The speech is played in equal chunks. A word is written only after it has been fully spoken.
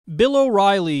Bill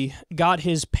O'Reilly got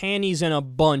his panties in a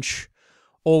bunch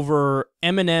over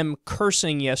Eminem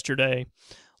cursing yesterday.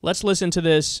 Let's listen to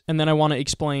this, and then I want to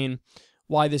explain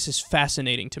why this is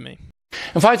fascinating to me.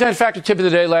 And 5-10 Factor tip of the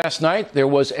day last night, there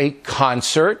was a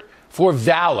concert for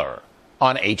Valor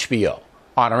on HBO,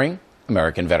 honoring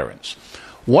American veterans.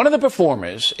 One of the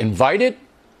performers invited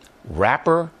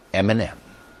rapper Eminem.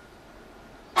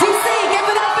 DC, give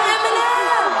it up for Eminem!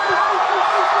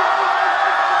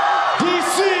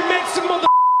 DC, make some mother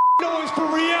noise for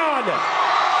Rihanna!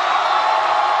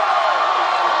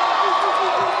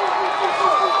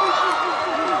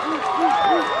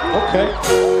 Okay.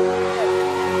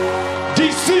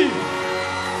 DC,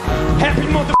 happy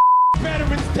mother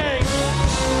Veterans Day!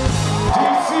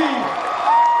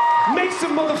 DC, make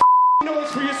some mother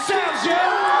noise for yourselves,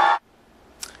 yo!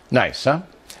 Nice, huh?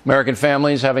 American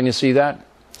families having to see that.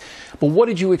 But what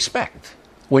did you expect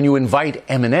when you invite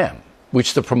Eminem,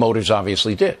 which the promoters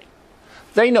obviously did?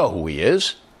 They know who he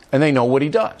is, and they know what he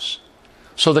does.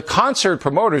 So the concert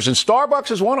promoters, and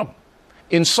Starbucks is one of them,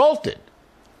 insulted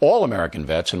all American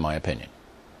vets, in my opinion.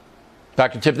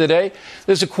 Back to tip of the day.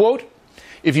 There's a quote,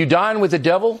 "If you dine with the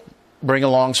devil, bring a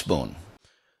long spoon."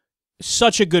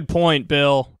 Such a good point,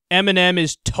 Bill. Eminem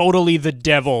is totally the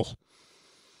devil.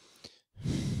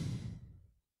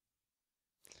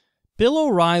 Bill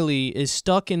O'Reilly is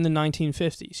stuck in the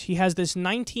 1950s. He has this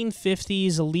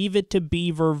 1950s Leave It to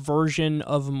Beaver version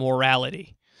of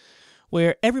morality,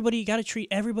 where you got to treat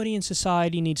everybody in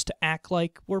society needs to act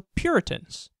like we're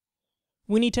Puritans.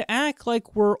 We need to act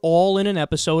like we're all in an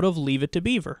episode of Leave It to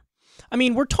Beaver. I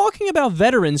mean, we're talking about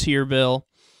veterans here, Bill.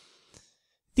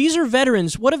 These are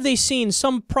veterans. What have they seen?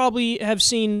 Some probably have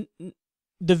seen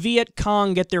the Viet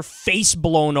Cong get their face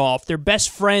blown off. Their best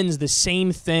friends, the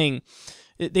same thing.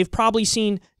 They've probably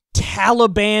seen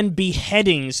Taliban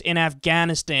beheadings in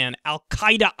Afghanistan,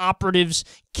 Al-Qaeda operatives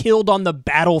killed on the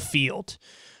battlefield.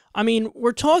 I mean,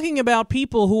 we're talking about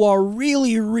people who are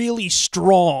really, really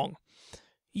strong.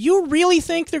 You really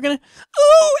think they're going to,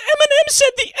 oh, Eminem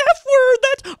said the F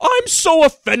word, I'm so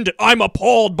offended, I'm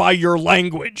appalled by your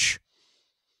language.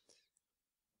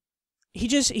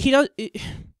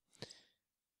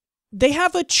 They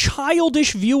have a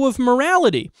childish view of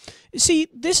morality. See,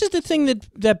 this is the thing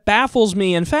that baffles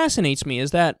me and fascinates me,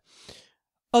 is that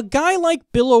a guy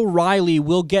like Bill O'Reilly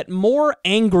will get more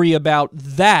angry about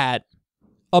that,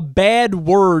 a bad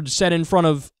word said in front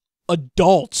of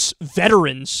adults,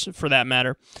 veterans for that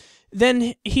matter,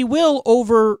 than he will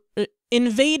over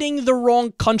invading the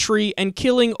wrong country and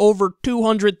killing over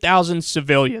 200,000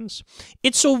 civilians.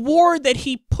 It's a war that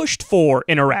he pushed for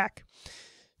in Iraq.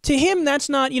 To him, that's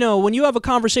not, when you have a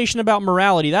conversation about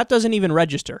morality, that doesn't even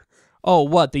register. Oh,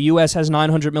 what, the U.S. has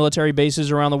 900 military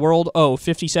bases around the world? Oh,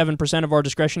 57% of our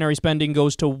discretionary spending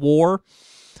goes to war?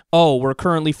 Oh, we're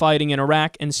currently fighting in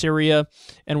Iraq and Syria,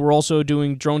 and we're also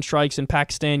doing drone strikes in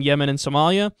Pakistan, Yemen, and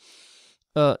Somalia?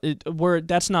 Don't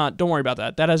worry about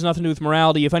that. That has nothing to do with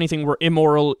morality. If anything, we're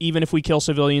immoral. Even if we kill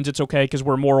civilians, it's okay because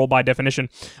we're moral by definition.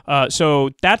 So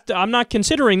I'm not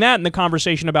considering that in the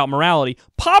conversation about morality.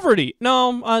 Poverty,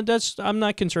 no, I'm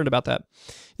not concerned about that.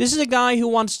 This is a guy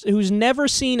who's never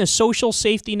seen a social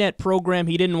safety net program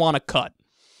he didn't want to cut.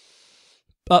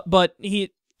 But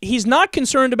he's not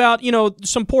concerned about,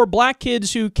 some poor black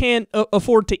kids who can't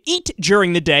afford to eat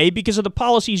during the day because of the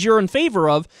policies you're in favor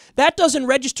of. That doesn't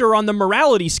register on the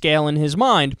morality scale in his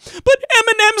mind. But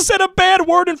Eminem said a bad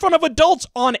word in front of adults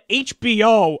on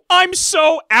HBO. I'm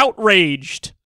so outraged.